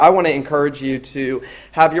I want to encourage you to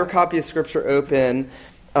have your copy of Scripture open.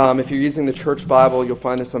 If you're using the church Bible, you'll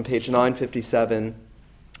find this on page 957.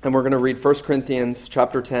 And we're going to read 1 Corinthians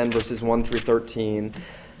chapter 10, verses 1 through 13,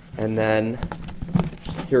 and then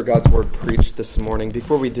hear God's word preached this morning.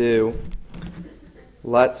 Before we do,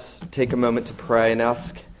 let's take a moment to pray and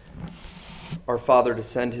ask our Father to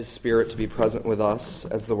send His Spirit to be present with us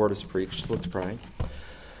as the word is preached. Let's pray.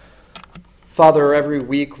 Father, every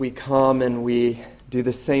week we come and we do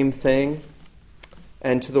the same thing,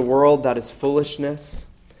 and to the world that is foolishness,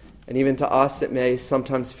 and even to us it may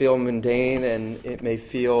sometimes feel mundane and it may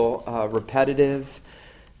feel repetitive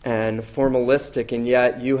and formalistic, and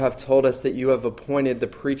yet you have told us that you have appointed the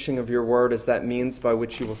preaching of your word as that means by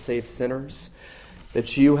which you will save sinners,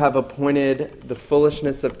 that you have appointed the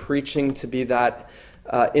foolishness of preaching to be that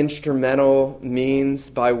instrumental means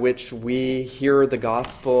by which we hear the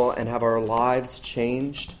gospel and have our lives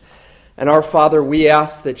changed. And our Father, we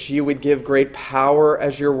ask that you would give great power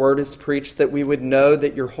as your word is preached, that we would know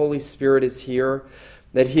that your Holy Spirit is here,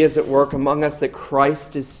 that he is at work among us, that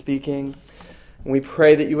Christ is speaking. And we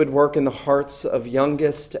pray that you would work in the hearts of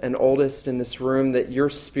youngest and oldest in this room, that your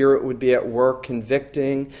Spirit would be at work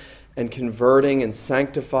convicting and converting and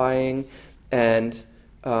sanctifying and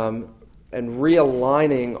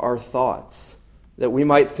realigning our thoughts, that we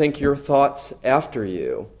might think your thoughts after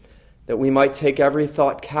you, that we might take every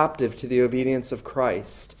thought captive to the obedience of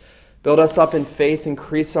Christ. Build us up in faith,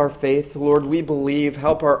 increase our faith. Lord, we believe,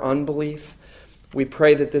 help our unbelief. We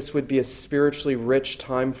pray that this would be a spiritually rich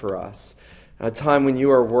time for us, a time when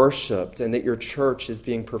you are worshipped and that your church is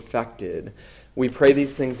being perfected. We pray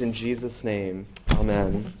these things in Jesus' name.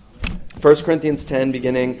 Amen. 1 Corinthians 10,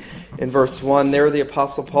 beginning in verse 1, there the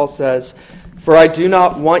Apostle Paul says, "For I do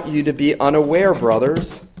not want you to be unaware,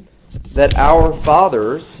 brothers, that our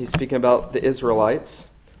fathers," he's speaking about the Israelites,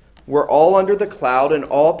 "were all under the cloud and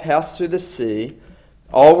all passed through the sea.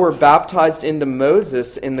 All were baptized into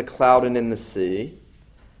Moses in the cloud and in the sea.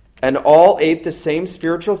 And all ate the same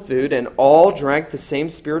spiritual food and all drank the same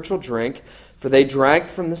spiritual drink, for they drank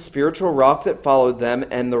from the spiritual rock that followed them,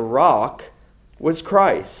 and the rock was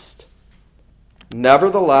Christ.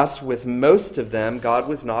 Nevertheless, with most of them God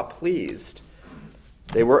was not pleased.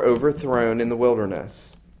 They were overthrown in the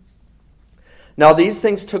wilderness. Now these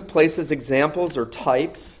things took place as examples or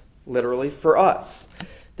types, literally, for us,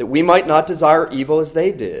 that we might not desire evil as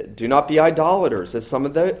they did. Do not be idolaters, as some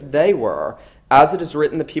of they were. As it is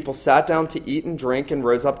written, the people sat down to eat and drink and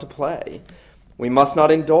rose up to play. We must not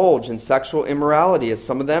indulge in sexual immorality, as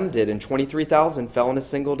some of them did, and 23,000 fell in a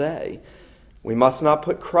single day. We must not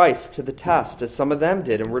put Christ to the test, as some of them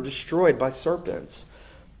did, and were destroyed by serpents.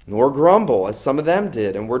 Nor grumble, as some of them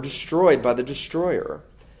did, and were destroyed by the destroyer.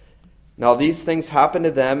 Now these things happened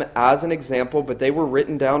to them as an example, but they were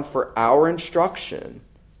written down for our instruction,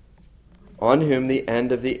 on whom the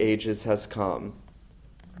end of the ages has come.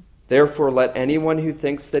 Therefore let anyone who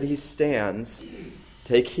thinks that he stands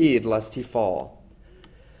take heed lest he fall.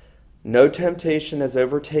 No temptation has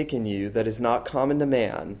overtaken you that is not common to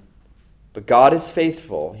man, but God is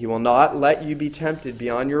faithful. He will not let you be tempted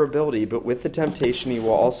beyond your ability, but with the temptation he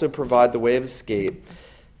will also provide the way of escape,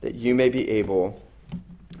 that you may be able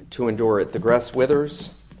to endure it. The grass withers,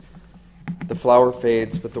 the flower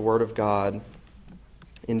fades, but the word of God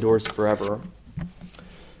endures forever."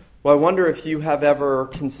 Well, I wonder if you have ever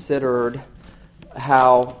considered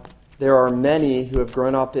how there are many who have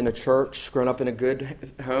grown up in a church, grown up in a good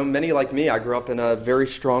home. Many like me, I grew up in a very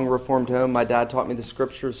strong Reformed home. My dad taught me the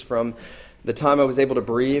scriptures from the time I was able to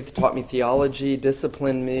breathe, taught me theology,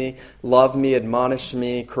 disciplined me, loved me, admonished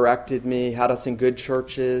me, corrected me, had us in good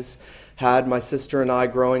churches, had my sister and I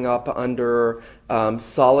growing up under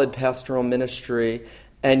solid pastoral ministry.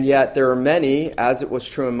 And yet there are many, as it was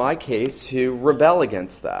true in my case, who rebel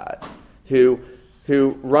against that, who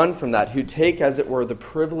run from that, who take, as it were, the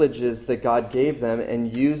privileges that God gave them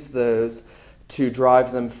and use those to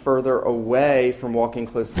drive them further away from walking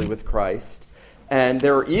closely with Christ. And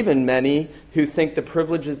there are even many who think the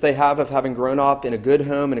privileges they have of having grown up in a good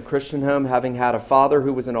home, in a Christian home, having had a father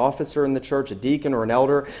who was an officer in the church, a deacon or an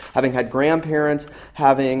elder, having had grandparents,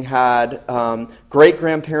 having had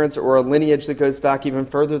great-grandparents or a lineage that goes back even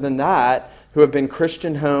further than that, who have been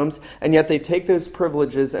Christian homes, and yet they take those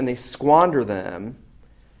privileges and they squander them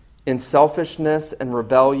in selfishness and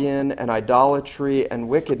rebellion and idolatry and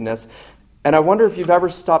wickedness. And I wonder if you've ever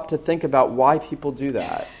stopped to think about why people do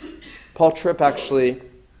that. Paul Tripp actually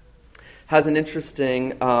has an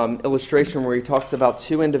interesting illustration where he talks about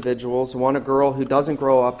two individuals, one a girl who doesn't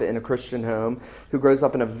grow up in a Christian home, who grows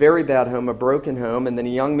up in a very bad home, a broken home, and then a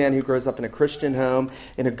young man who grows up in a Christian home,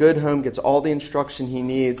 in a good home, gets all the instruction he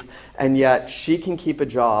needs, and yet she can keep a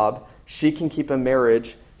job, she can keep a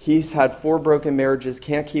marriage. He's had 4 broken marriages,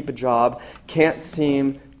 can't keep a job, can't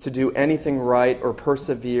seem to do anything right or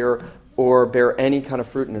persevere or bear any kind of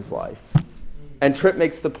fruit in his life. And Tripp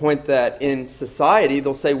makes the point that in society,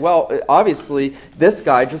 they'll say, well, obviously, this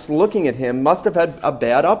guy, just looking at him, must have had a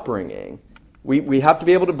bad upbringing. We have to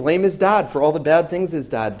be able to blame his dad for all the bad things his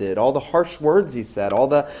dad did, all the harsh words he said, all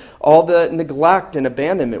the neglect and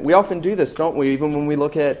abandonment. We often do this, don't we? Even when we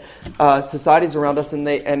look at societies around us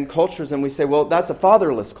and cultures, and we say, well, that's a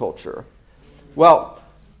fatherless culture. Well,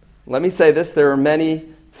 let me say this. There are many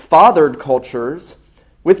fathered cultures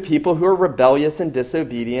with people who are rebellious and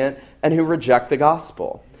disobedient and who reject the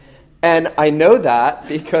gospel. And I know that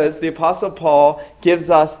because the Apostle Paul gives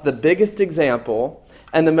us the biggest example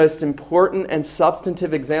and the most important and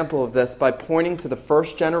substantive example of this by pointing to the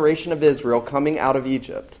first generation of Israel coming out of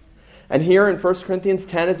Egypt. And here in 1 Corinthians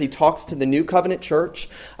 10, as he talks to the New Covenant church,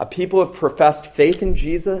 a people who have professed faith in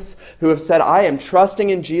Jesus, who have said, I am trusting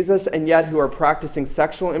in Jesus, and yet who are practicing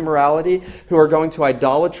sexual immorality, who are going to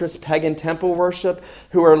idolatrous pagan temple worship,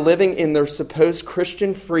 who are living in their supposed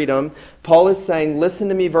Christian freedom, Paul is saying, listen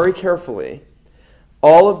to me very carefully.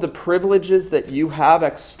 All of the privileges that you have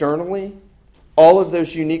externally, all of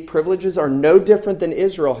those unique privileges are no different than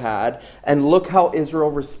Israel had, and look how Israel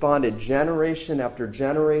responded generation after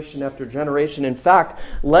generation after generation. In fact,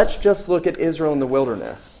 let's just look at Israel in the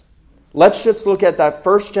wilderness. Let's just look at that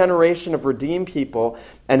first generation of redeemed people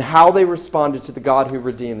and how they responded to the God who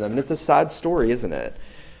redeemed them. And it's a sad story, isn't it?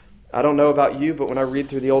 I don't know about you, but when I read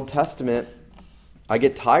through the Old Testament, I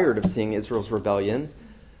get tired of seeing Israel's rebellion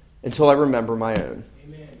until I remember my own.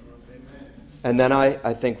 Amen. And then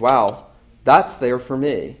I think, wow, that's there for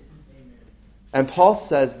me. And Paul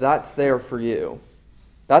says that's there for you.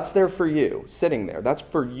 That's there for you, sitting there. That's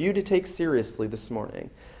for you to take seriously this morning.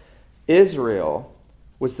 Israel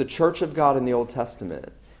was the church of God in the Old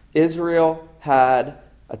Testament. Israel had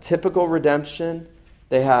a typical redemption.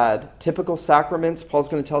 They had typical sacraments. Paul's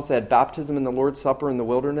going to tell us they had baptism and the Lord's Supper in the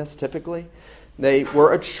wilderness, typically. They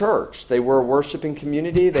were a church. They were a worshiping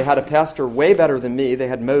community. They had a pastor way better than me. They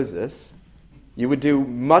had Moses. You would do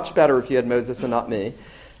much better if you had Moses and not me.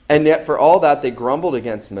 And yet for all that, they grumbled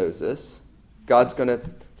against Moses. God's going to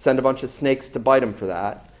send a bunch of snakes to bite him for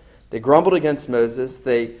that. They grumbled against Moses.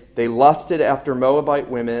 They lusted after Moabite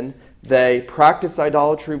women. They practiced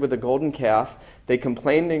idolatry with a golden calf. They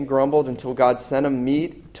complained and grumbled until God sent them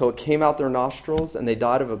meat, till it came out their nostrils, and they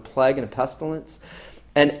died of a plague and a pestilence.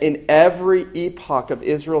 And in every epoch of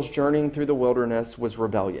Israel's journeying through the wilderness was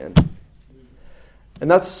rebellion. And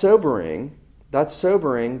that's sobering. That's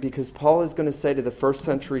sobering because Paul is going to say to the first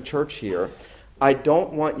century church here, I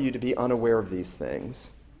don't want you to be unaware of these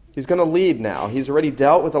things. He's going to lead now. He's already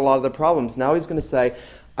dealt with a lot of the problems. Now he's going to say,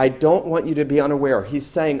 I don't want you to be unaware. He's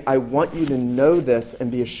saying, I want you to know this and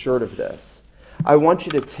be assured of this. I want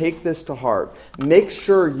you to take this to heart. Make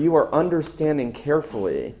sure you are understanding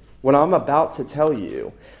carefully what I'm about to tell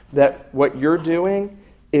you, that what you're doing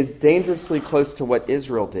is dangerously close to what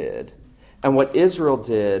Israel did. And what Israel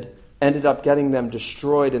did ended up getting them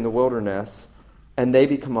destroyed in the wilderness, and they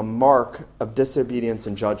become a mark of disobedience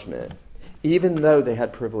and judgment, even though they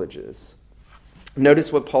had privileges.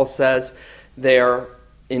 Notice what Paul says there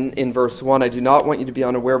in verse 1. I do not want you to be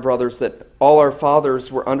unaware, brothers, that all our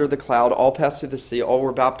fathers were under the cloud, all passed through the sea, all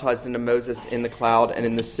were baptized into Moses in the cloud and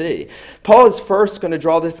in the sea. Paul is first going to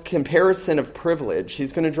draw this comparison of privilege.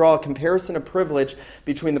 He's going to draw a comparison of privilege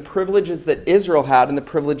between the privileges that Israel had and the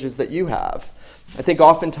privileges that you have. I think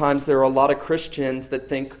oftentimes there are a lot of Christians that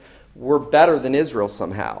think we're better than Israel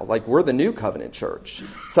somehow. Like we're the New Covenant church.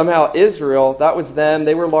 Somehow Israel, that was them.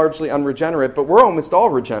 They were largely unregenerate, but we're almost all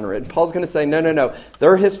regenerate. Paul's going to say, no.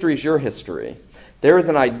 Their history is your history. There is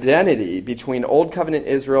an identity between Old Covenant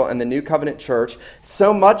Israel and the New Covenant church,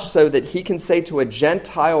 so much so that he can say to a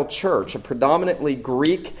Gentile church, a predominantly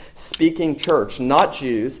Greek-speaking church, not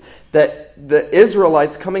Jews, that the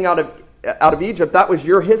Israelites coming out of Egypt, that was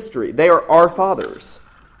your history. They are our fathers.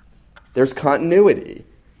 There's continuity.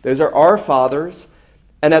 Those are our fathers.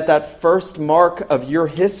 And at that first mark of your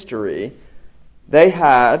history, they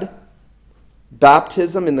had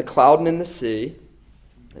baptism in the cloud and in the sea.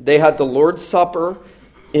 They had the Lord's Supper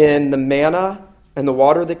in the manna and the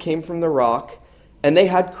water that came from the rock. And they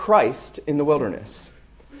had Christ in the wilderness.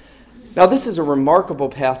 Now, this is a remarkable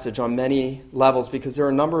passage on many levels because there are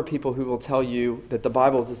a number of people who will tell you that the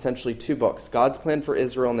Bible is essentially two books, God's plan for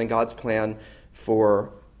Israel and then God's plan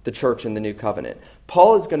for the church in the new covenant.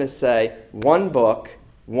 Paul is going to say one book,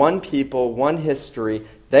 one people, one history.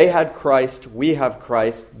 They had Christ, we have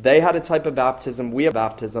Christ. They had a type of baptism, we have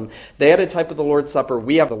baptism. They had a type of the Lord's Supper,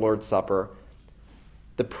 we have the Lord's Supper.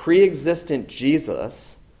 The pre-existent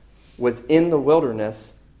Jesus was in the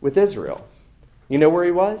wilderness with Israel. You know where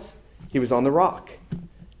he was? He was on the rock.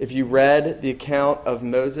 If you read the account of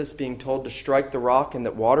Moses being told to strike the rock and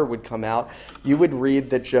that water would come out, you would read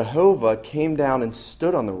that Jehovah came down and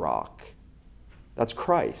stood on the rock. That's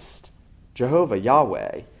Christ. Jehovah,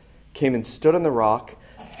 Yahweh, came and stood on the rock,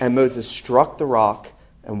 and Moses struck the rock,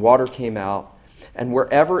 and water came out. And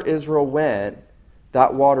wherever Israel went,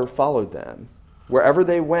 that water followed them. Wherever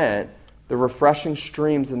they went, the refreshing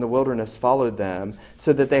streams in the wilderness followed them,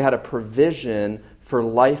 so that they had a provision for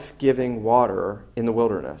life-giving water in the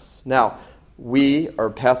wilderness. Now, we are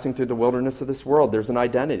passing through the wilderness of this world. There's an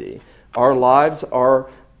identity. Our lives are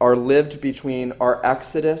lived between our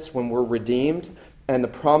exodus when we're redeemed and the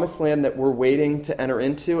promised land that we're waiting to enter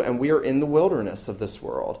into, and we are in the wilderness of this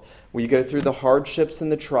world. We go through the hardships and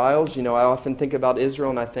the trials. I often think about Israel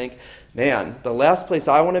and I think, man, the last place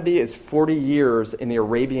I want to be is 40 years in the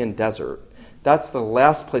Arabian desert. That's the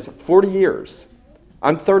last place. 40 years.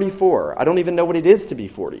 I'm 34. I don't even know what it is to be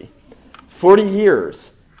 40. 40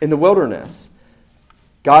 years in the wilderness.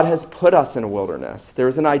 God has put us in a wilderness.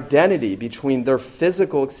 There's an identity between their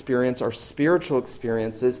physical experience, our spiritual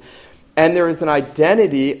experiences, and there is an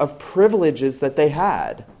identity of privileges that they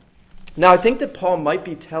had. Now, I think that Paul might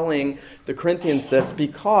be telling the Corinthians this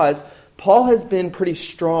because Paul has been pretty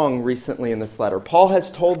strong recently in this letter. Paul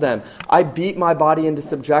has told them, I beat my body into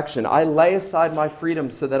subjection. I lay aside my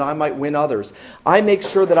freedom so that I might win others. I make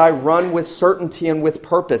sure that I run with certainty and with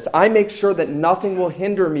purpose. I make sure that nothing will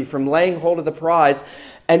hinder me from laying hold of the prize.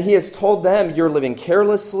 And he has told them, you're living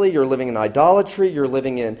carelessly, you're living in idolatry, you're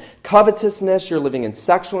living in covetousness, you're living in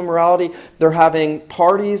sexual immorality. They're having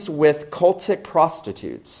parties with cultic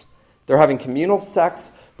prostitutes. They're having communal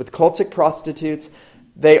sex with cultic prostitutes.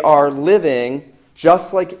 They are living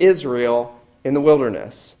just like Israel in the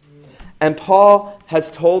wilderness. And Paul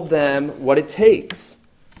has told them what it takes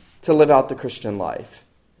to live out the Christian life.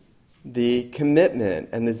 The commitment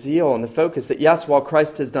and the zeal and the focus that, yes, while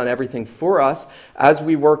Christ has done everything for us, as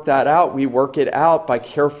we work that out, we work it out by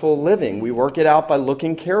careful living. We work it out by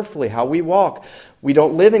looking carefully how we walk. We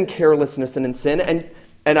don't live in carelessness and in sin.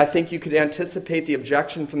 And I think you could anticipate the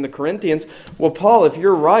objection from the Corinthians. Well, Paul, if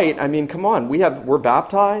you're right, come on, we're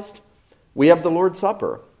baptized. We have the Lord's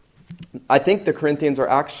Supper. I think the Corinthians are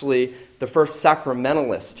actually the first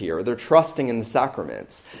sacramentalist here. They're trusting in the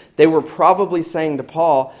sacraments. They were probably saying to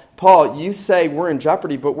Paul, you say we're in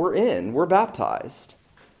jeopardy, but we're baptized.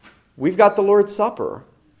 We've got the Lord's Supper.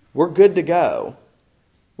 We're good to go.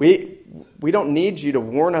 We don't need you to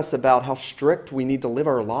warn us about how strict we need to live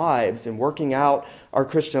our lives in working out our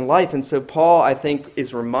Christian life. And so Paul, I think,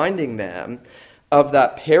 is reminding them of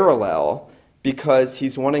that parallel because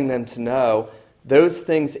he's wanting them to know those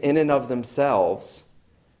things in and of themselves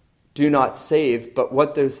do not save, but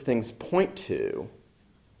what those things point to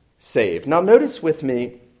save. Now notice with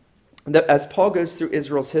me that as Paul goes through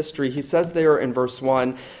Israel's history, he says there in verse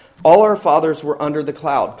 1, all our fathers were under the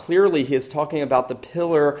cloud. Clearly, he is talking about the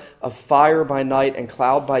pillar of fire by night and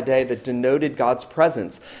cloud by day that denoted God's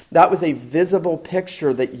presence. That was a visible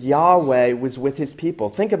picture that Yahweh was with his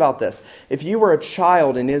people. Think about this. If you were a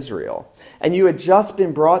child in Israel and you had just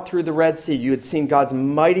been brought through the Red Sea, you had seen God's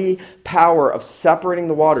mighty power of separating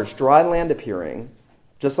the waters, dry land appearing,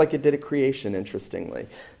 just like it did at creation, interestingly.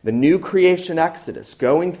 The new creation exodus,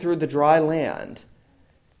 going through the dry land,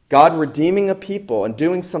 God redeeming a people and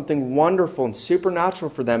doing something wonderful and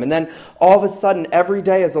supernatural for them. And then all of a sudden, every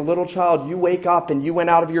day as a little child, you wake up and you went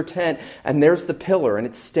out of your tent and there's the pillar and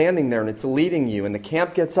it's standing there and it's leading you. And the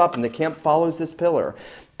camp gets up and the camp follows this pillar.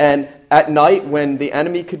 And at night when the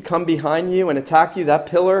enemy could come behind you and attack you, that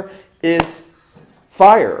pillar is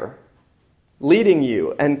fire leading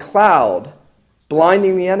you and cloud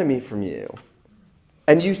blinding the enemy from you.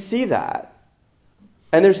 And you see that.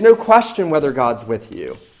 And there's no question whether God's with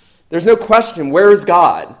you. There's no question, where is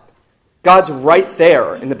God? God's right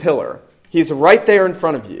there in the pillar. He's right there in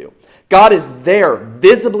front of you. God is there,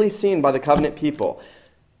 visibly seen by the covenant people.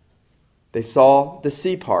 They saw the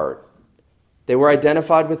sea part. They were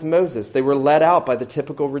identified with Moses. They were led out by the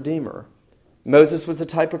typical Redeemer. Moses was a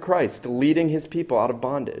type of Christ, leading his people out of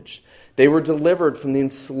bondage. They were delivered from the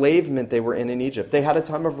enslavement they were in Egypt. They had a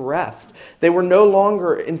time of rest. They were no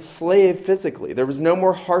longer enslaved physically. There was no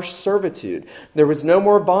more harsh servitude. There was no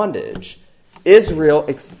more bondage. Israel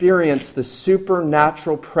experienced the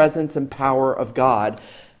supernatural presence and power of God.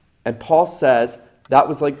 And Paul says that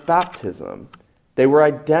was like baptism. They were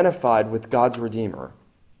identified with God's Redeemer.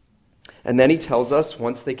 And then he tells us,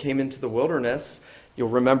 once they came into the wilderness, you'll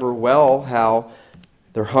remember well how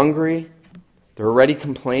they're hungry, they're already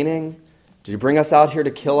complaining. Did you bring us out here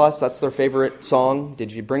to kill us? That's their favorite song.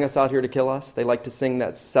 Did you bring us out here to kill us? They like to sing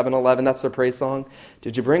that 7-Eleven, that's their praise song.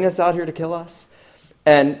 Did you bring us out here to kill us?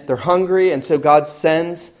 And they're hungry, and so God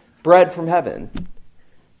sends bread from heaven.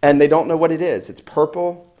 And they don't know what it is. It's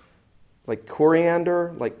purple, like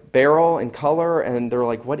coriander, like beryl in color, and they're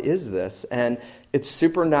like, what is this? And it's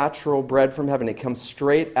supernatural bread from heaven. It comes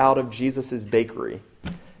straight out of Jesus' bakery.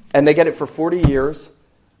 And they get it for 40 years,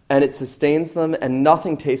 and it sustains them, and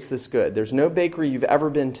nothing tastes this good. There's no bakery you've ever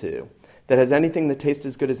been to that has anything that tastes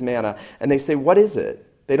as good as manna. And they say, what is it?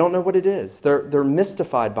 They don't know what it is. They're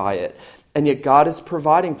mystified by it. And yet God is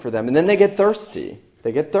providing for them. And then they get thirsty.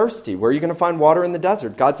 They get thirsty. Where are you going to find water in the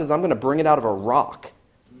desert? God says, I'm going to bring it out of a rock.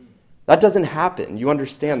 That doesn't happen. You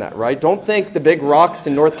understand that, right? Don't think the big rocks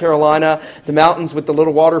in North Carolina, the mountains with the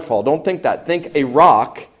little waterfall. Don't think that. Think a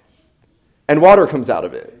rock and water comes out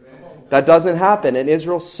of it. That doesn't happen. And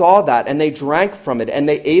Israel saw that, and they drank from it, and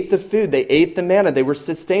they ate the food. They ate the manna. They were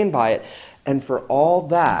sustained by it. And for all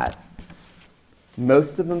that,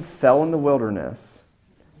 most of them fell in the wilderness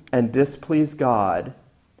and displeased God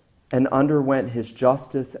and underwent his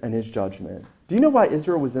justice and his judgment. Do you know why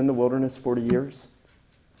Israel was in the wilderness 40 years?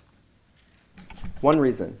 One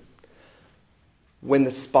reason. When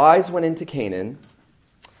the spies went into Canaan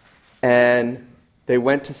and they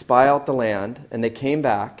went to spy out the land and they came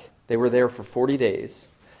back, they were there for 40 days,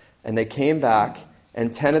 and they came back,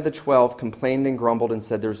 and 10 of the 12 complained and grumbled and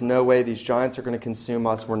said, there's no way these giants are going to consume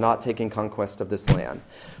us. We're not taking conquest of this land.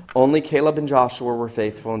 Only Caleb and Joshua were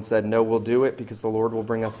faithful and said, no, we'll do it because the Lord will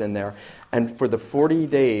bring us in there. And for the 40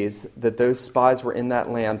 days that those spies were in that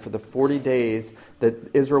land, for the 40 days that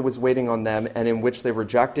Israel was waiting on them and in which they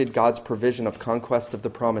rejected God's provision of conquest of the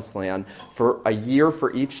promised land, for a year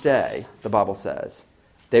for each day, the Bible says,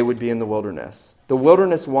 they would be in the wilderness. The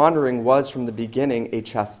wilderness wandering was from the beginning a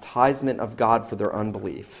chastisement of God for their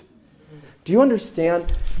unbelief. Do you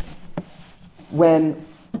understand? When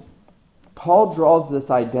Paul draws this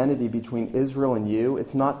identity between Israel and you,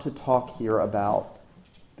 it's not to talk here about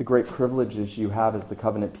the great privileges you have as the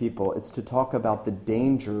covenant people. It's to talk about the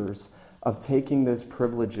dangers of taking those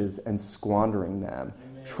privileges and squandering them.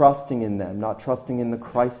 Trusting in them, not trusting in the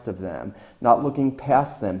Christ of them, not looking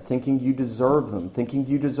past them, thinking you deserve them, thinking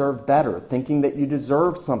you deserve better, thinking that you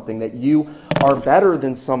deserve something, that you are better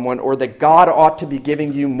than someone, or that God ought to be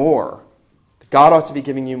giving you more. God ought to be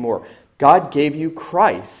giving you more. God gave you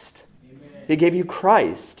Christ. Amen. He gave you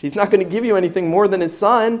Christ. He's not going to give you anything more than his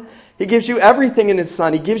Son. He gives you everything in his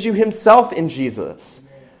Son. He gives you himself in Jesus.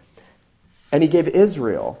 And he gave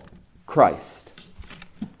Israel Christ.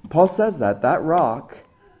 Paul says that rock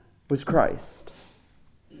was Christ.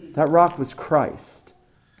 That rock was Christ.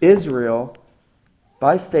 Israel,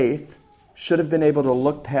 by faith, should have been able to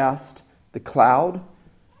look past the cloud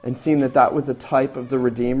and seen that that was a type of the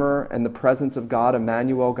Redeemer and the presence of God,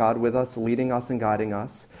 Emmanuel, God with us, leading us and guiding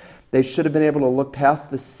us. They should have been able to look past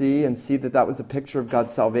the sea and see that that was a picture of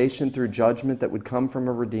God's salvation through judgment that would come from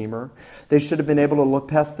a Redeemer. They should have been able to look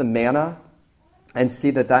past the manna and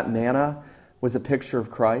see that that manna was a picture of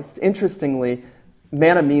Christ. Interestingly,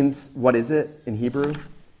 manna means, what is it in Hebrew?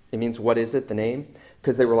 It means, what is it, the name?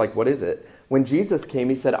 Because they were like, what is it? When Jesus came,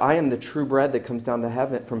 he said, I am the true bread that comes down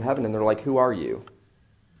from heaven. And they're like, who are you?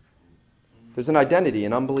 There's an identity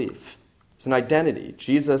in unbelief. There's an identity.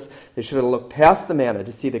 Jesus, they should have looked past the manna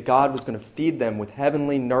to see that God was going to feed them with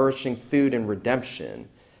heavenly, nourishing food and redemption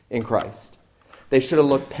in Christ. They should have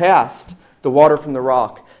looked past the water from the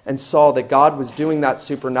rock and saw that God was doing that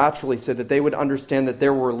supernaturally so that they would understand that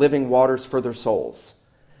there were living waters for their souls.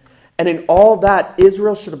 And in all that,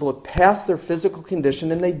 Israel should have looked past their physical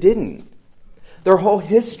condition, and they didn't. Their whole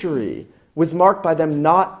history was marked by them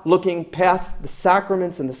not looking past the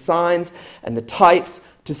sacraments and the signs and the types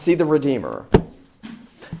to see the Redeemer.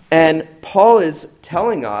 And Paul is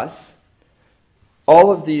telling us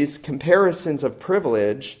all of these comparisons of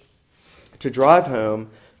privilege to drive home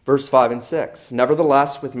verse 5 and 6.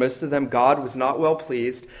 Nevertheless, with most of them, God was not well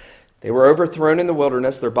pleased. They were overthrown in the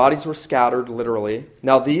wilderness. Their bodies were scattered, literally.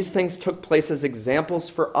 Now these things took place as examples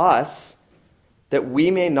for us, that we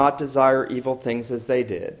may not desire evil things as they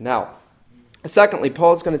did. Now, secondly,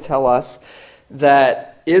 Paul is going to tell us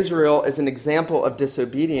that Israel is an example of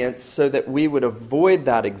disobedience so that we would avoid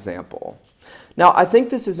that example. Now, I think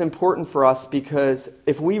this is important for us because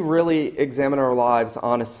if we really examine our lives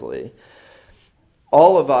honestly,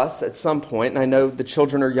 all of us at some point, and I know the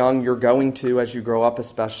children are young, you're going to as you grow up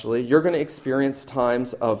especially, you're going to experience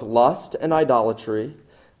times of lust and idolatry,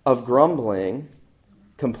 of grumbling,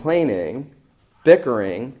 complaining,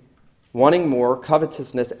 bickering, wanting more,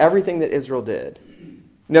 covetousness, everything that Israel did.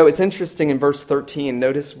 No, it's interesting in verse 13.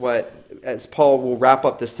 Notice what, as Paul will wrap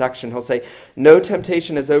up this section, he'll say, no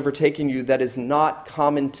temptation has overtaken you that is not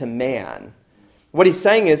common to man. What he's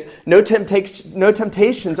saying is, no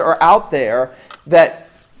temptations are out there that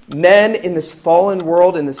men in this fallen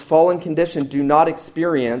world, in this fallen condition, do not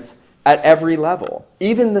experience at every level.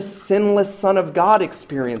 Even the sinless Son of God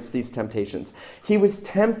experienced these temptations. He was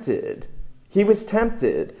tempted. He was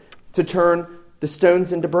tempted to turn the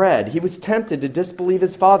stones into bread. He was tempted to disbelieve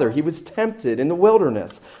his father. He was tempted in the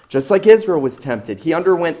wilderness, just like Israel was tempted. He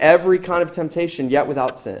underwent every kind of temptation, yet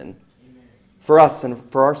without sin, for us and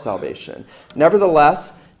for our salvation.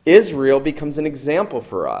 Nevertheless, Israel becomes an example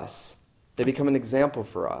for us. They become an example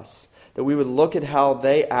for us, that we would look at how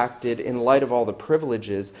they acted in light of all the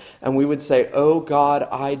privileges, and we would say, oh God,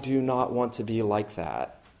 I do not want to be like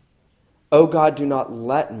that. Oh God, do not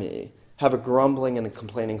let me have a grumbling and a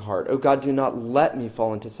complaining heart. Oh God, do not let me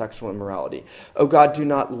fall into sexual immorality. Oh God, do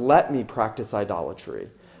not let me practice idolatry.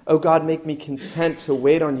 Oh God, make me content to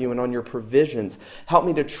wait on you and on your provisions. Help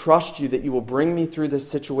me to trust you that you will bring me through this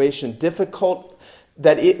situation, difficult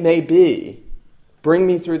that it may be. Bring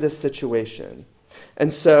me through this situation.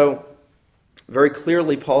 And so, very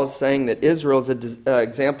clearly, Paul is saying that Israel is an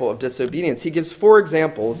example of disobedience. He gives 4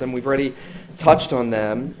 examples, and we've already touched on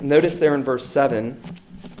them. Notice there in verse 7,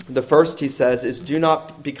 the first he says is, do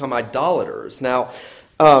not become idolaters. Now,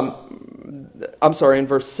 in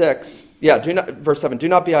verse 6, verse 7, do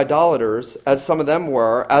not be idolaters, as some of them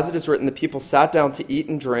were. As it is written, the people sat down to eat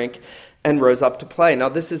and drink and rose up to play. Now,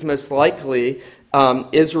 this is most likely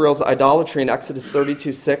Israel's idolatry in Exodus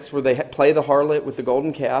 32:6, where they play the harlot with the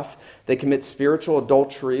golden calf. They commit spiritual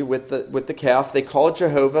adultery with the calf. They call it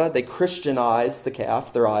Jehovah. They Christianize the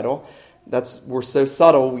calf, their idol. We're so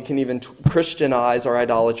subtle, we can even Christianize our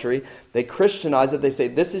idolatry. They Christianize it. They say,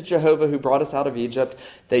 this is Jehovah who brought us out of Egypt.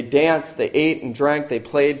 They danced, they ate and drank, they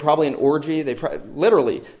played, probably an orgy.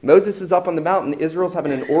 Literally, Moses is up on the mountain. Israel's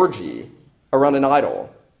having an orgy around an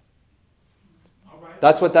idol.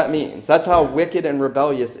 That's what that means. That's how wicked and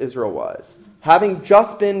rebellious Israel was. Having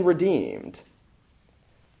just been redeemed,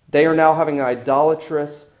 they are now having an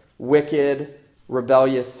idolatrous, wicked,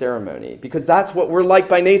 rebellious ceremony. Because that's what we're like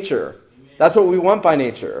by nature. That's what we want by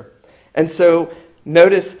nature. And so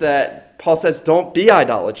notice that Paul says, don't be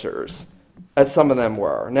idolaters, as some of them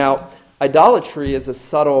were. Now, idolatry is a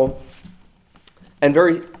subtle and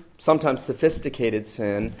very sometimes sophisticated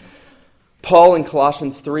sin. Paul in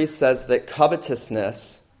Colossians 3 says that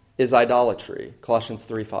covetousness is idolatry, Colossians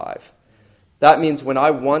 3:5. That means when I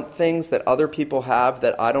want things that other people have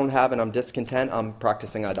that I don't have and I'm discontent, I'm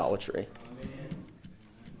practicing idolatry.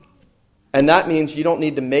 And that means you don't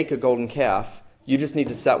need to make a golden calf. You just need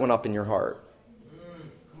to set one up in your heart.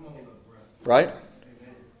 Right?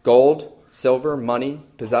 Gold, silver, money,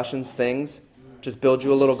 possessions, things. Just build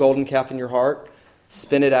you a little golden calf in your heart.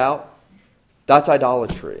 Spin it out. That's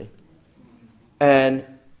idolatry. And,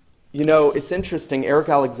 it's interesting. Eric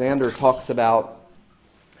Alexander talks about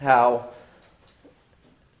how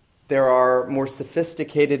there are more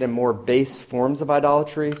sophisticated and more base forms of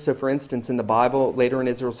idolatry. So, for instance, in the Bible, later in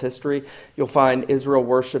Israel's history, you'll find Israel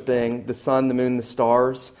worshiping the sun, the moon, the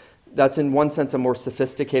stars. That's in one sense a more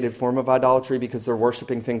sophisticated form of idolatry because they're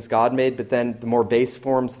worshiping things God made, but then the more base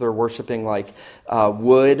forms, they're worshiping like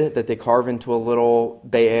wood that they carve into a little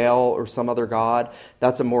Baal or some other god.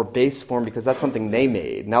 That's a more base form because that's something they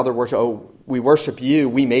made. Now they're we worship you,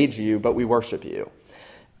 we made you, but we worship you.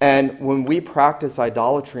 And when we practice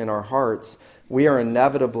idolatry in our hearts, we are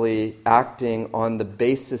inevitably acting on the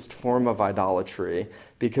basest form of idolatry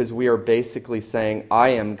because we are basically saying, I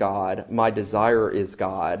am God, my desire is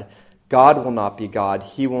God. God will not be God.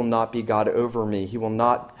 He will not be God over me. He will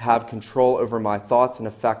not have control over my thoughts and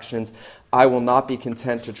affections. I will not be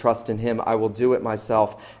content to trust in him. I will do it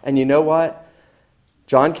myself. And you know what?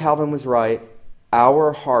 John Calvin was right.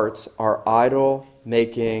 Our hearts are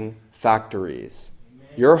idol-making factories.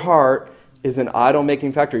 Your heart is an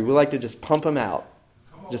idol-making factory. We like to just pump them out.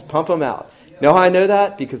 Just pump them out. You know how I know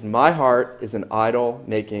that? Because my heart is an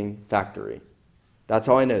idol-making factory. That's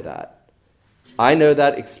how I know that. I know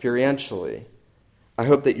that experientially. I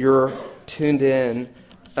hope that you're tuned in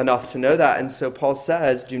enough to know that. And so Paul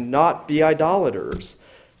says, do not be idolaters,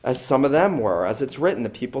 as some of them were. As it's written, the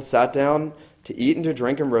people sat down to eat and to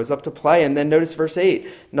drink, and rose up to play. And then notice verse 8.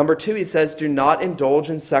 Number 2, he says, do not indulge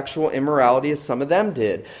in sexual immorality as some of them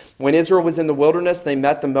did. When Israel was in the wilderness, they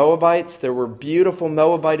met the Moabites. There were beautiful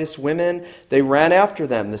Moabitess women. They ran after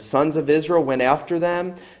them. The sons of Israel went after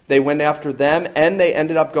them. They went after them, and they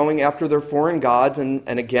ended up going after their foreign gods and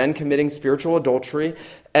again committing spiritual adultery.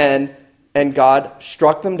 And God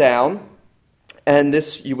struck them down. And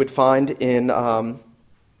this you would find this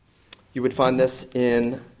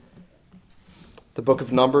in the book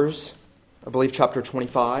of Numbers, I believe chapter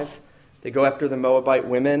 25. They go after the Moabite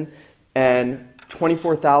women, and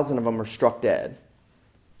 24,000 of them are struck dead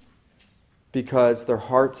because their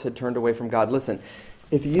hearts had turned away from God. Listen,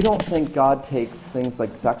 if you don't think God takes things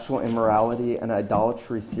like sexual immorality and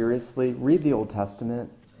idolatry seriously, read the Old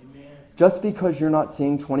Testament. Amen. Just because you're not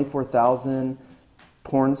seeing 24,000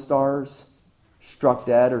 porn stars struck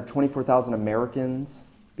dead, or 24,000 Americans,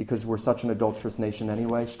 because we're such an adulterous nation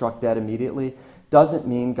anyway, struck dead immediately, doesn't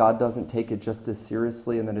mean God doesn't take it just as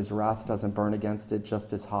seriously and that his wrath doesn't burn against it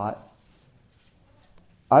just as hot.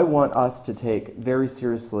 I want us to take very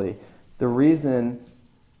seriously the reason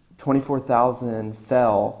 24,000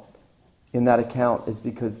 fell in that account is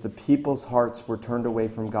because the people's hearts were turned away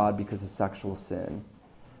from God because of sexual sin.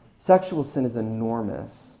 Sexual sin is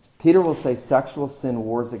enormous. Peter will say sexual sin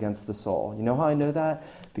wars against the soul. You know how I know that?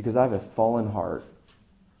 Because I have a fallen heart.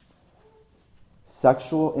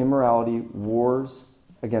 Sexual immorality wars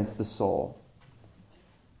against the soul.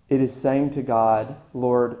 It is saying to God,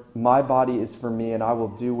 Lord, my body is for me, and I will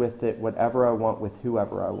do with it whatever I want with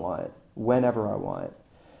whoever I want, whenever I want.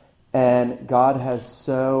 And God has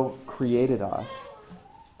so created us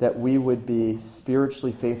that we would be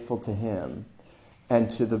spiritually faithful to him and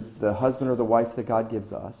to the husband or the wife that God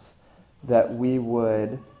gives us, that we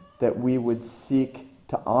would seek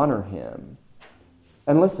to honor him.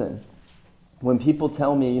 And listen, when people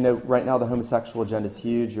tell me, right now the homosexual agenda is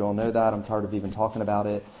huge, you all know that, I'm tired of even talking about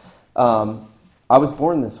it. I was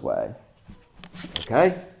born this way,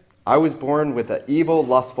 okay? I was born with an evil,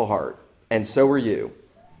 lustful heart, and so were you.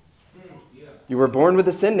 You were born with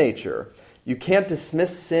a sin nature. You can't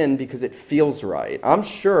dismiss sin because it feels right. I'm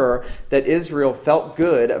sure that Israel felt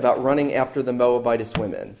good about running after the Moabitess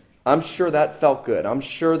women. I'm sure that felt good. I'm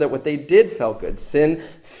sure that what they did felt good. Sin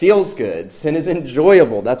feels good. Sin is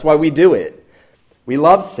enjoyable. That's why we do it. We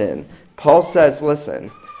love sin. Paul says,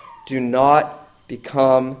 listen, do not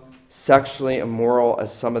become sexually immoral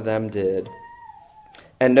as some of them did.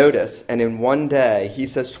 And notice, and in one day, he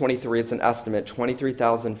says 23, it's an estimate,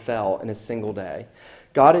 23,000 fell in a single day.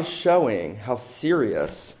 God is showing how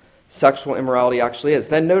serious sexual immorality actually is.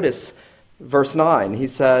 Then notice verse 9, he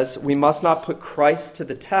says, we must not put Christ to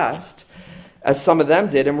the test as some of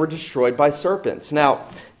them did and were destroyed by serpents. Now,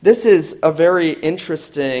 this is a very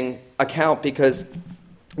interesting account because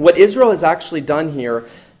what Israel has actually done here,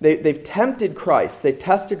 they've tempted Christ. They've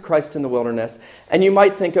tested Christ in the wilderness. And you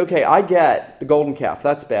might think, okay, I get the golden calf.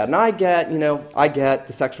 That's bad. And I get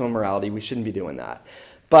the sexual immorality. We shouldn't be doing that.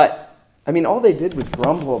 But, all they did was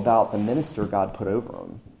grumble about the minister God put over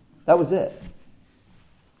them. That was it.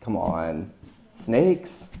 Come on.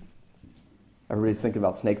 Snakes. Everybody's thinking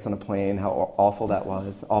about Snakes on a Plane, how awful that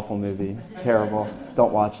was. Awful movie. Terrible.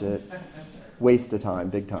 Don't watch it. Waste of time,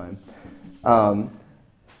 big time.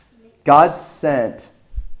 God sent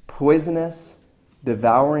poisonous,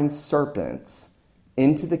 devouring serpents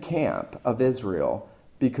into the camp of Israel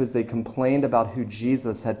because they complained about who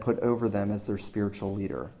Jesus had put over them as their spiritual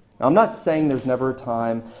leader. Now, I'm not saying there's never a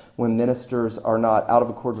time when ministers are not out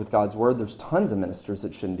of accord with God's word. There's tons of ministers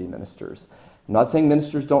that shouldn't be ministers. I'm not saying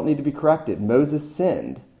ministers don't need to be corrected. Moses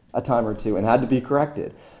sinned a time or two and had to be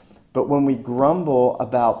corrected. But when we grumble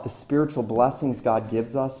about the spiritual blessings God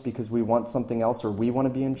gives us because we want something else or we want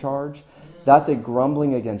to be in charge, that's a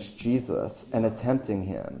grumbling against Jesus and attempting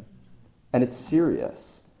him. And it's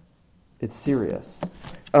serious. It's serious.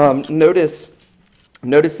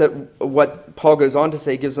 Notice that what Paul goes on to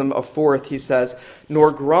say gives them a fourth. He says,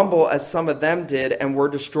 nor grumble as some of them did and were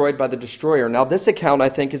destroyed by the destroyer. Now this account I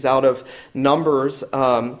think is out of Numbers,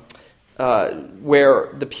 where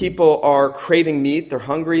the people are craving meat, they're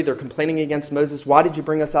hungry, they're complaining against Moses. Why did you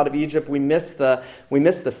bring us out of Egypt? We missed the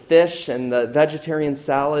fish and the vegetarian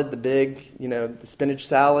salad, the big, the spinach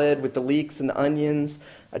salad with the leeks and the onions.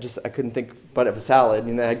 I couldn't think but of a salad.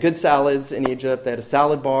 They had good salads in Egypt. They had a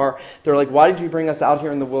salad bar. They're like, why did you bring us out here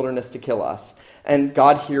in the wilderness to kill us? And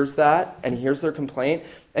God hears that and he hears their complaint.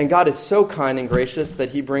 And God is so kind and gracious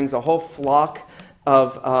that he brings a whole flock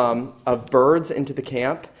of birds into the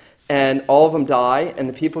camp. And all of them die, and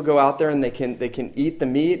the people go out there and they can eat the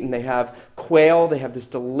meat, and they have quail. They have this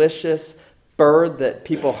delicious bird that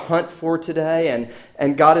people hunt for today,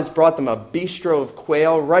 and God has brought them a bistro of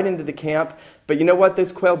quail right into the camp. But you know what?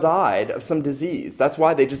 Those quail died of some disease. That's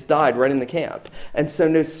why they just died right in the camp. And so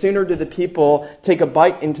no sooner do the people take a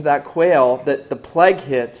bite into that quail that the plague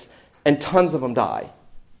hits and tons of them die.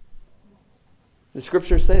 The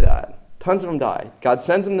scriptures say that. Tons of them die. God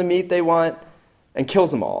sends them the meat they want and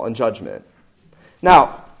kills them all in judgment.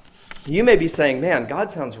 Now, you may be saying, man,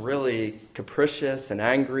 God sounds really capricious and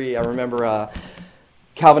angry. I remember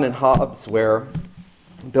Calvin and Hobbes, where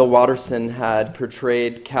Bill Watterson had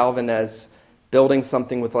portrayed Calvin as building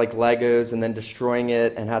something with like Legos and then destroying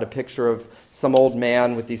it, and had a picture of some old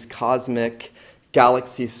man with these cosmic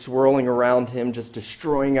galaxies swirling around him, just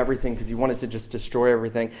destroying everything because he wanted to just destroy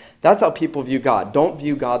everything. That's how people view God. Don't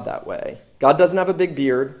view God that way. God doesn't have a big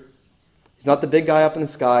beard. He's not the big guy up in the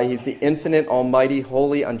sky. He's the infinite, almighty,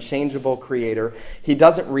 holy, unchangeable creator. He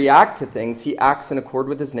doesn't react to things. He acts in accord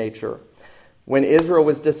with his nature. When Israel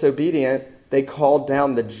was disobedient, they called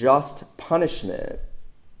down the just punishment.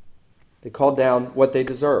 They called down what they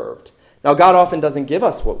deserved. Now, God often doesn't give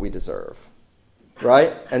us what we deserve,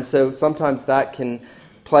 right? And so sometimes that can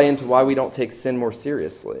play into why we don't take sin more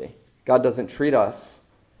seriously. God doesn't treat us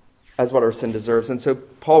as what our sin deserves. And so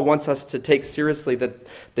Paul wants us to take seriously that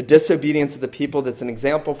the disobedience of the people that's an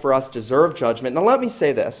example for us deserve judgment. Now, let me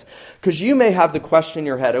say this, because you may have the question in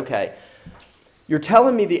your head, okay, you're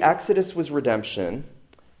telling me the Exodus was redemption.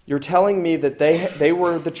 You're telling me that they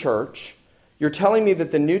were the church. You're telling me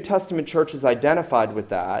that the New Testament church is identified with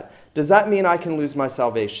that. Does that mean I can lose my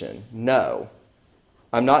salvation? No.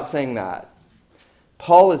 I'm not saying that.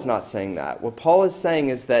 Paul is not saying that. What Paul is saying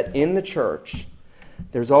is that in the church,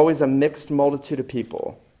 there's always a mixed multitude of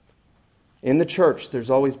people. In the church, there's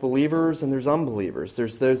always believers and there's unbelievers.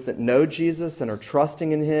 There's those that know Jesus and are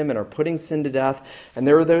trusting in him and are putting sin to death. And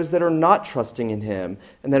there are those that are not trusting in him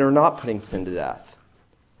and that are not putting sin to death.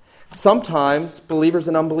 Sometimes believers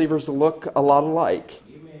and unbelievers look a lot alike,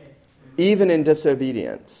 even in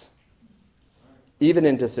disobedience. Even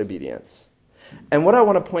in disobedience. And what I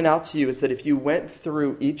want to point out to you is that if you went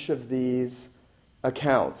through each of these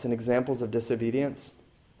accounts and examples of disobedience,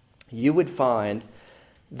 you would find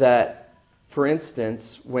that, for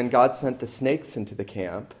instance, when God sent the snakes into the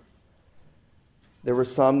camp, there were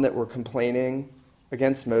some that were complaining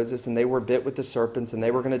against Moses, and they were bit with the serpents, and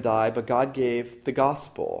they were going to die, but God gave the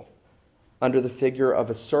gospel under the figure of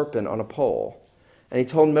a serpent on a pole. And he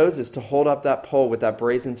told Moses to hold up that pole with that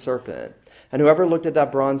brazen serpent. And whoever looked at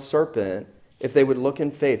that bronze serpent, if they would look in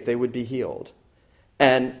faith, they would be healed.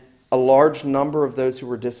 And a large number of those who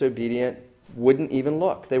were disobedient wouldn't even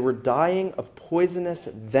look. They were dying of poisonous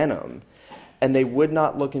venom, and they would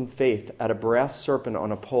not look in faith at a brass serpent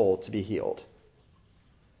on a pole to be healed.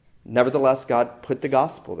 Nevertheless, God put the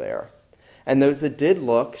gospel there. And those that did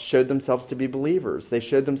look showed themselves to be believers. They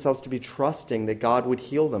showed themselves to be trusting that God would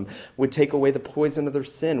heal them, would take away the poison of their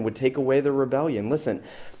sin, would take away their rebellion. Listen,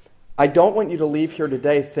 I don't want you to leave here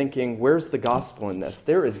today thinking, where's the gospel in this?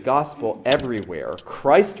 There is gospel everywhere.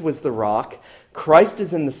 Christ was the rock. Christ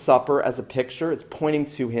is in the supper as a picture. It's pointing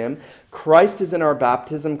to him. Christ is in our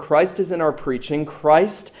baptism. Christ is in our preaching.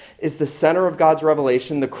 Christ is the center of God's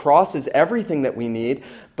revelation. The cross is everything that we need,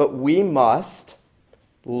 but we must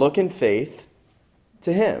look in faith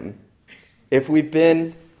to him. If we've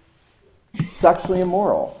been sexually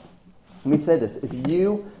immoral, let me say this. If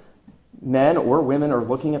you, men or women, are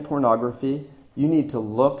looking at pornography, you need to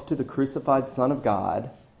look to the crucified Son of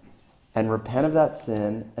God and repent of that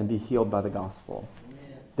sin and be healed by the gospel.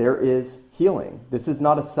 Amen. There is healing. This is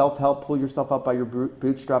not a self-help, pull yourself up by your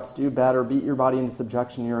bootstraps, do better, beat your body into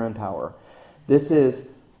subjection to your own power. This is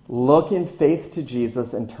look in faith to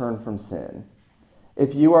Jesus and turn from sin.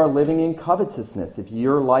 If you are living in covetousness, if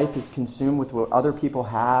your life is consumed with what other people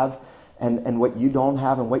have and what you don't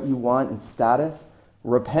have and what you want and status,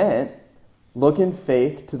 repent, look in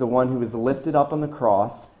faith to the one who was lifted up on the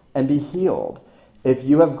cross and be healed. If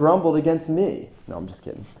you have grumbled against me, no, I'm just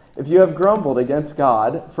kidding. If you have grumbled against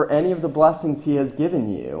God for any of the blessings he has given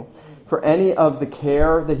you, for any of the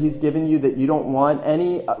care that he's given you that you don't want,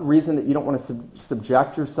 any reason that you don't want to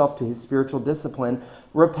subject yourself to his spiritual discipline,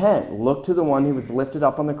 repent. Look to the one who was lifted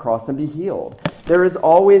up on the cross and be healed. There is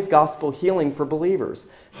always gospel healing for believers.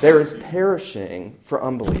 There is perishing for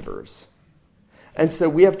unbelievers. And so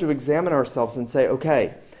we have to examine ourselves and say,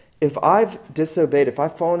 okay, if I've disobeyed, if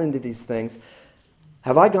I've fallen into these things,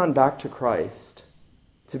 have I gone back to Christ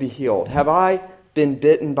to be healed? Have I been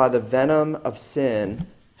bitten by the venom of sin?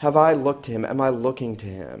 Have I looked to him? Am I looking to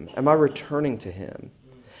him? Am I returning to him?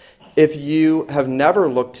 If you have never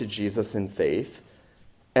looked to Jesus in faith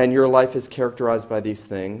and your life is characterized by these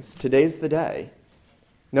things, today's the day.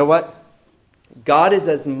 You know what? God is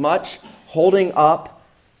as much holding up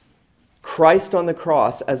Christ on the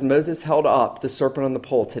cross as Moses held up the serpent on the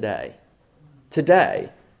pole today. Today,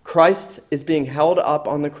 Christ is being held up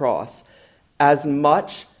on the cross as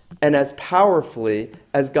much and as powerfully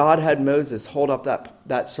as God had Moses hold up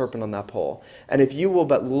that serpent on that pole. And if you will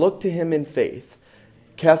but look to him in faith,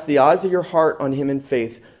 cast the eyes of your heart on him in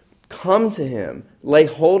faith, come to him, lay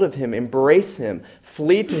hold of him, embrace him,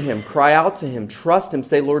 flee to him, cry out to him, trust him,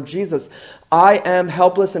 say, Lord Jesus, I am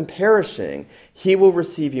helpless and perishing. He will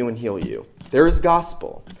receive you and heal you. There is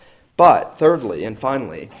gospel. But thirdly and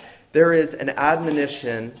finally, there is an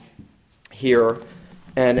admonition here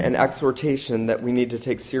and an exhortation that we need to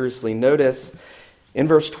take seriously. Notice in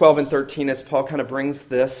verse 12 and 13, as Paul kind of brings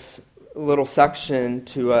this little section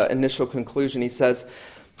to an initial conclusion, he says,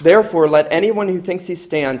 therefore, let anyone who thinks he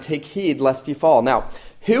stand take heed lest he fall. Now,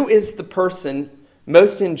 who is the person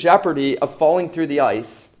most in jeopardy of falling through the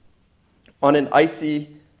ice on an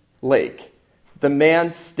icy lake? The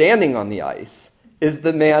man standing on the ice is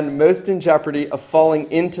the man most in jeopardy of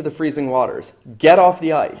falling into the freezing waters. Get off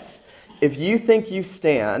the ice. If you think you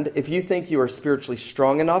stand, if you think you are spiritually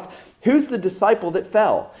strong enough, who's the disciple that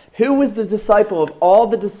fell? Who was the disciple of all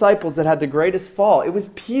the disciples that had the greatest fall? It was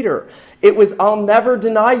Peter. It was, I'll never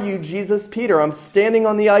deny you, Jesus, Peter. I'm standing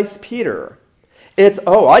on the ice, Peter. It's,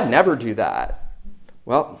 oh, I'd never do that.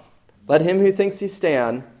 Well, let him who thinks he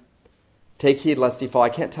stand take heed lest he fall. I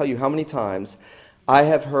can't tell you how many times I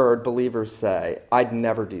have heard believers say, I'd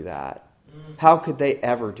never do that. How could they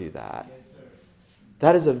ever do that?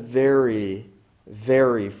 That is a very,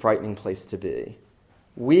 very frightening place to be.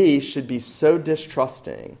 We should be so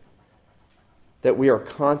distrusting that we are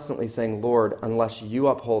constantly saying, Lord, unless you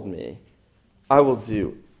uphold me, I will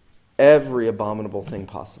do every abominable thing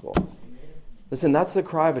possible. Listen, that's the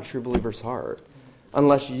cry of a true believer's heart.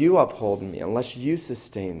 Unless you uphold me, unless you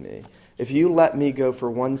sustain me, if you let me go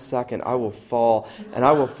for 1 second, I will fall, and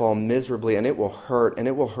I will fall miserably, and it will hurt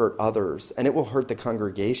others, and it will hurt the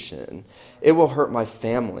congregation. It will hurt my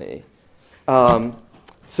family. So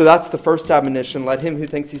that's the first admonition. Let him who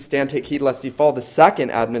thinks he stand take heed lest he fall. The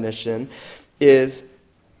second admonition is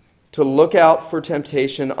to look out for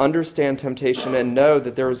temptation, understand temptation, and know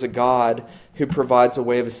that there is a God who provides a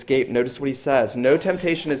way of escape. Notice what he says. No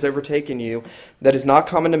temptation has overtaken you that is not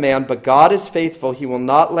common to man, but God is faithful. He will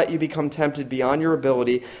not let you become tempted beyond your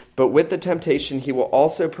ability, but with the temptation he will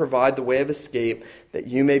also provide the way of escape that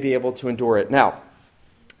you may be able to endure it. Now,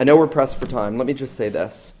 I know we're pressed for time. Let me just say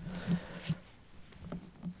this.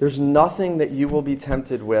 There's nothing that you will be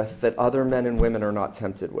tempted with that other men and women are not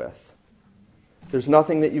tempted with. There's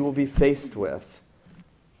nothing that you will be faced with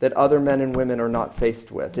that other men and women are not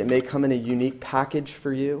faced with. It may come in a unique package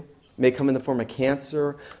for you. It may come in the form of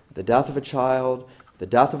cancer, the death of a child, the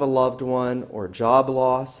death of a loved one, or job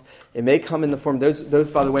loss. It may come in the form, those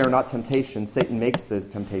by the way, are not temptations. Satan makes those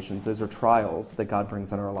temptations. Those are trials that God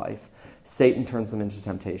brings in our life. Satan turns them into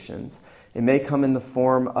temptations. It may come in the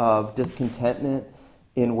form of discontentment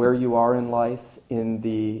in where you are in life, in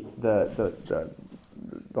the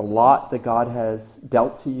lot that God has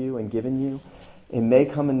dealt to you and given you. It may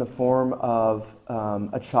come in the form of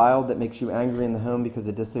a child that makes you angry in the home because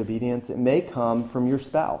of disobedience. It may come from your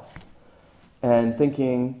spouse and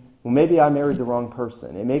thinking, well, maybe I married the wrong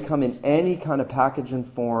person. It may come in any kind of package and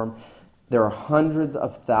form. There are hundreds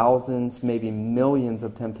of thousands, maybe millions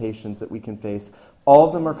of temptations that we can face. All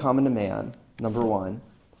of them are common to man, number one.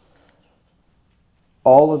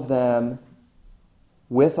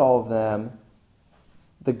 With all of them,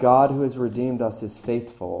 the God who has redeemed us is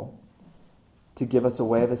faithful to give us a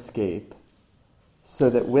way of escape, so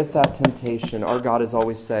that with that temptation, our God is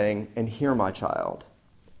always saying, and here, my child,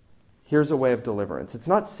 here's a way of deliverance. It's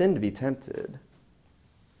not sin to be tempted.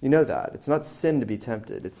 You know that. It's not sin to be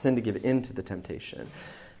tempted. It's sin to give in to the temptation.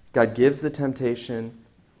 God gives the temptation.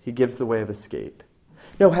 He gives the way of escape.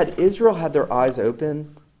 No, had Israel had their eyes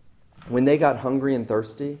open when they got hungry and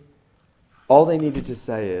thirsty, all they needed to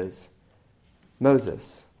say is,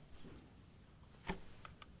 Moses,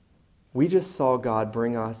 we just saw God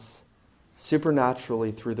bring us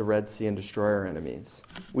supernaturally through the Red Sea and destroy our enemies.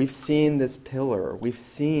 We've seen this pillar. We've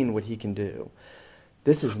seen what he can do.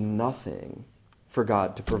 This is nothing for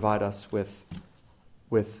God to provide us with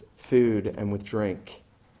food and with drink.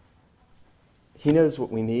 He knows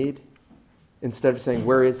what we need. Instead of saying,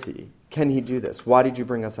 where is he? Can he do this? Why did you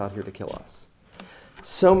bring us out here to kill us?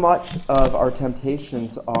 So much of our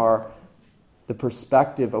temptations are the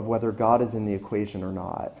perspective of whether God is in the equation or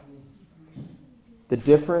not. The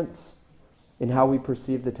difference in how we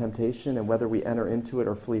perceive the temptation and whether we enter into it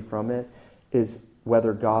or flee from it is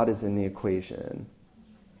whether God is in the equation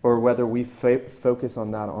or whether we focus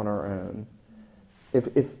on that on our own.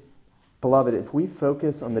 Beloved, if we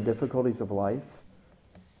focus on the difficulties of life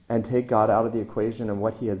and take God out of the equation and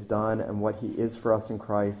what he has done and what he is for us in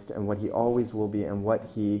Christ and what he always will be and what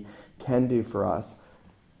he can do for us,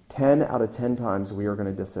 10 out of 10 times we are going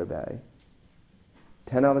to disobey.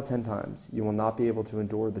 10 out of 10 times you will not be able to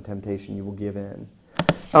endure the temptation. You will give in.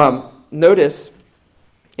 Notice,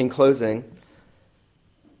 in closing,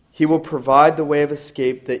 he will provide the way of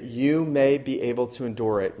escape that you may be able to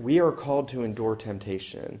endure it. We are called to endure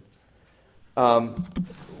temptation.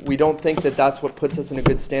 We don't think that that's what puts us in a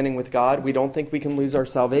good standing with God. We don't think we can lose our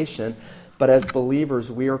salvation. But as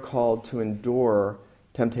believers, we are called to endure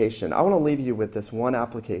temptation. I want to leave you with this one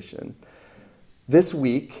application. This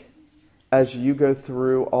week, as you go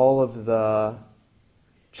through all of the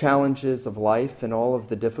challenges of life and all of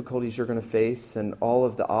the difficulties you're going to face and all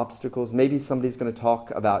of the obstacles, maybe somebody's going to talk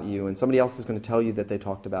about you and somebody else is going to tell you that they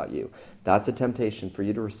talked about you. That's a temptation for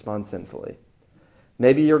you to respond sinfully.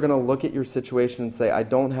 Maybe you're going to look at your situation and say, I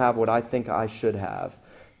don't have what I think I should have.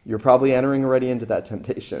 You're probably entering already into that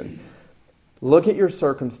temptation. Look at your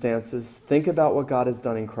circumstances. Think about what God has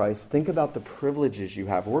done in Christ. Think about the privileges you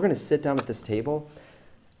have. We're going to sit down at this table.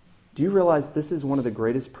 Do you realize this is one of the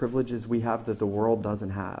greatest privileges we have that the world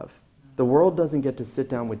doesn't have? The world doesn't get to sit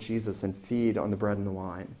down with Jesus and feed on the bread and the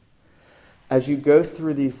wine. As you go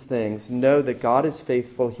through these things, know that God is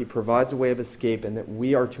faithful, he provides a way of escape, and that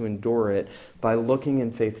we are to endure it by looking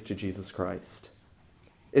in faith to Jesus Christ.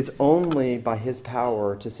 It's only by his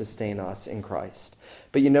power to sustain us in Christ.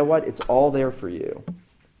 But you know what? It's all there for you.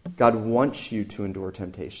 God wants you to endure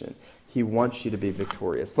temptation. He wants you to be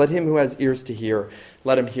victorious. Let him who has ears to hear,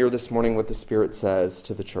 let him hear this morning what the Spirit says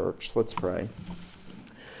to the church. Let's pray.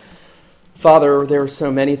 Father, there are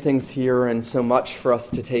so many things here and so much for us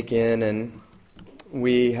to take in, and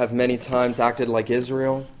we have many times acted like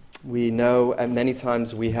Israel. We know at many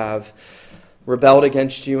times we have rebelled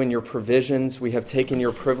against you and your provisions. We have taken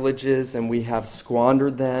your privileges and we have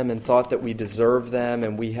squandered them and thought that we deserve them,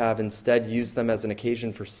 and we have instead used them as an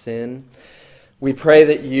occasion for sin. We pray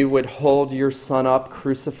that you would hold your Son up,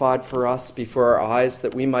 crucified for us before our eyes,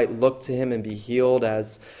 that we might look to him and be healed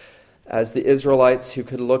as the Israelites who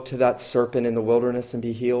could look to that serpent in the wilderness and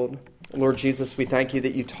be healed. Lord Jesus, we thank you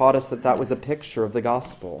that you taught us that that was a picture of the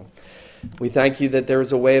gospel. We thank you that there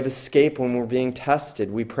is a way of escape when we're being tested.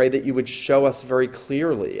 We pray that you would show us very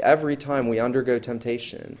clearly every time we undergo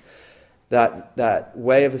temptation that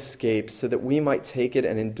way of escape, so that we might take it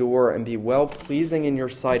and endure and be well-pleasing in your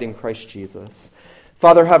sight in Christ Jesus.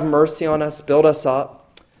 Father, have mercy on us. Build us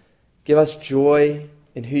up. Give us joy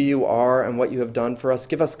in who you are and what you have done for us.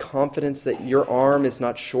 Give us confidence that your arm is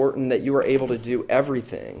not shortened, that you are able to do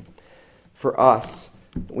everything for us,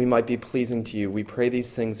 that we might be pleasing to you. We pray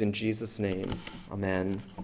these things in Jesus' name. Amen.